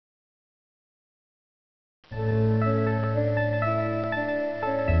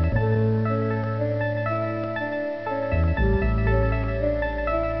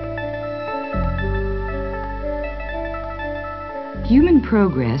Human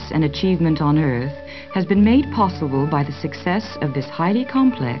progress and achievement on Earth has been made possible by the success of this highly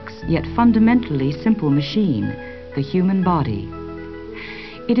complex yet fundamentally simple machine, the human body.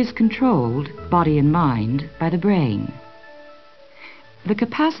 It is controlled, body and mind, by the brain. The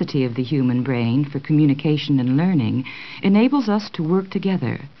capacity of the human brain for communication and learning enables us to work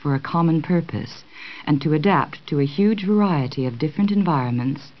together for a common purpose and to adapt to a huge variety of different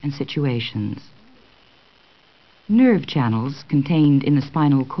environments and situations. Nerve channels contained in the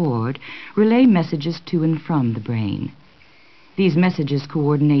spinal cord relay messages to and from the brain. These messages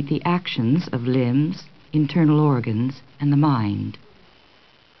coordinate the actions of limbs, internal organs, and the mind.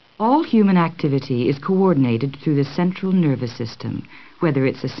 All human activity is coordinated through the central nervous system, whether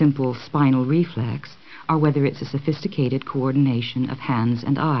it's a simple spinal reflex or whether it's a sophisticated coordination of hands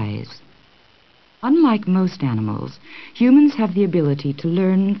and eyes. Unlike most animals, humans have the ability to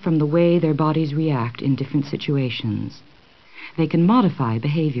learn from the way their bodies react in different situations. They can modify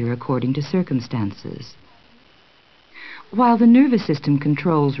behavior according to circumstances. While the nervous system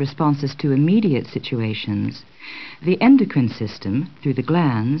controls responses to immediate situations, the endocrine system, through the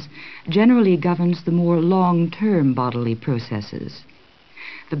glands, generally governs the more long-term bodily processes.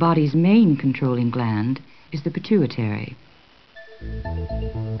 The body's main controlling gland is the pituitary.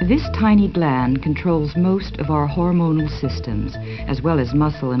 This tiny gland controls most of our hormonal systems, as well as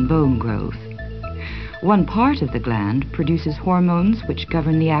muscle and bone growth. One part of the gland produces hormones which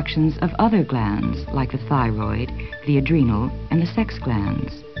govern the actions of other glands, like the thyroid, the adrenal, and the sex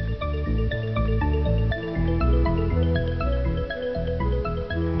glands.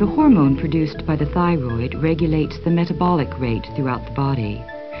 The hormone produced by the thyroid regulates the metabolic rate throughout the body.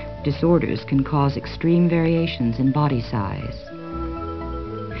 Disorders can cause extreme variations in body size.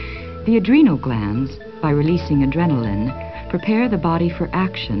 The adrenal glands, by releasing adrenaline, prepare the body for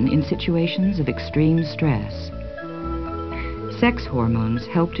action in situations of extreme stress. Sex hormones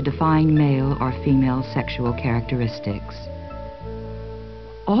help to define male or female sexual characteristics.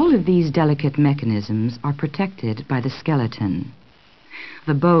 All of these delicate mechanisms are protected by the skeleton.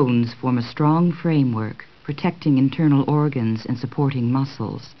 The bones form a strong framework, protecting internal organs and supporting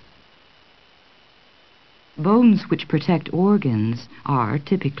muscles. Bones which protect organs are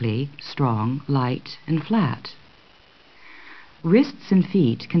typically strong, light, and flat. Wrists and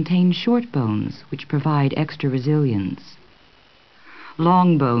feet contain short bones which provide extra resilience.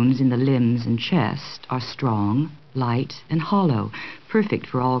 Long bones in the limbs and chest are strong, light, and hollow, perfect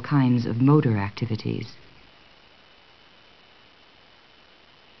for all kinds of motor activities.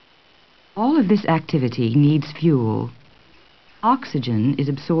 All of this activity needs fuel. Oxygen is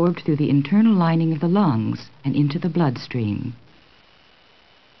absorbed through the internal lining of the lungs and into the bloodstream.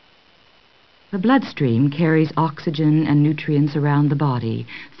 The bloodstream carries oxygen and nutrients around the body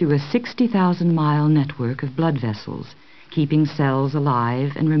through a 60,000-mile network of blood vessels, keeping cells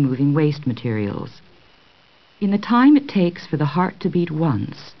alive and removing waste materials. In the time it takes for the heart to beat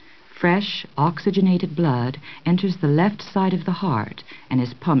once, fresh, oxygenated blood enters the left side of the heart and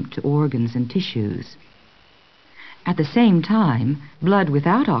is pumped to organs and tissues. At the same time, blood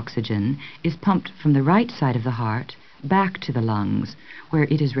without oxygen is pumped from the right side of the heart back to the lungs, where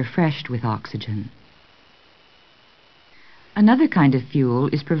it is refreshed with oxygen. Another kind of fuel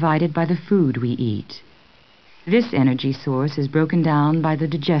is provided by the food we eat. This energy source is broken down by the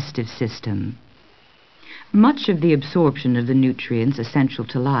digestive system. Much of the absorption of the nutrients essential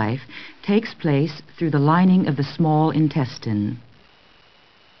to life takes place through the lining of the small intestine.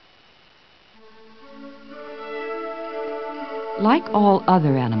 Like all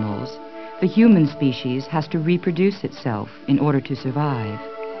other animals, the human species has to reproduce itself in order to survive.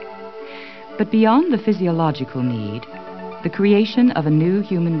 But beyond the physiological need, the creation of a new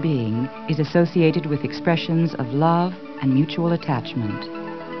human being is associated with expressions of love and mutual attachment.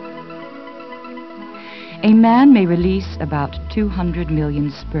 A man may release about 200 million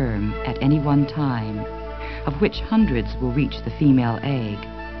sperm at any one time, of which hundreds will reach the female egg.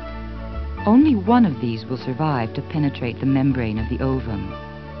 Only one of these will survive to penetrate the membrane of the ovum.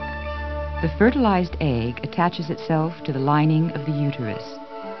 The fertilized egg attaches itself to the lining of the uterus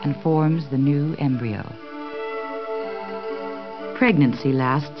and forms the new embryo. Pregnancy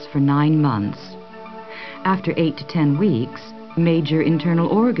lasts for 9 months. After 8 to 10 weeks, major internal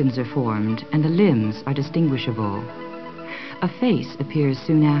organs are formed and the limbs are distinguishable. A face appears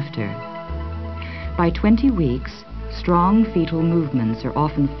soon after. By 20 weeks, strong fetal movements are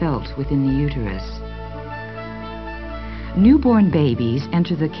often felt within the uterus. Newborn babies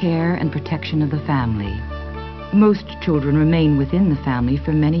enter the care and protection of the family. Most children remain within the family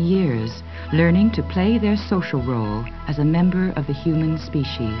for many years, learning to play their social role as a member of the human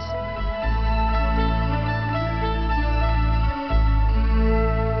species.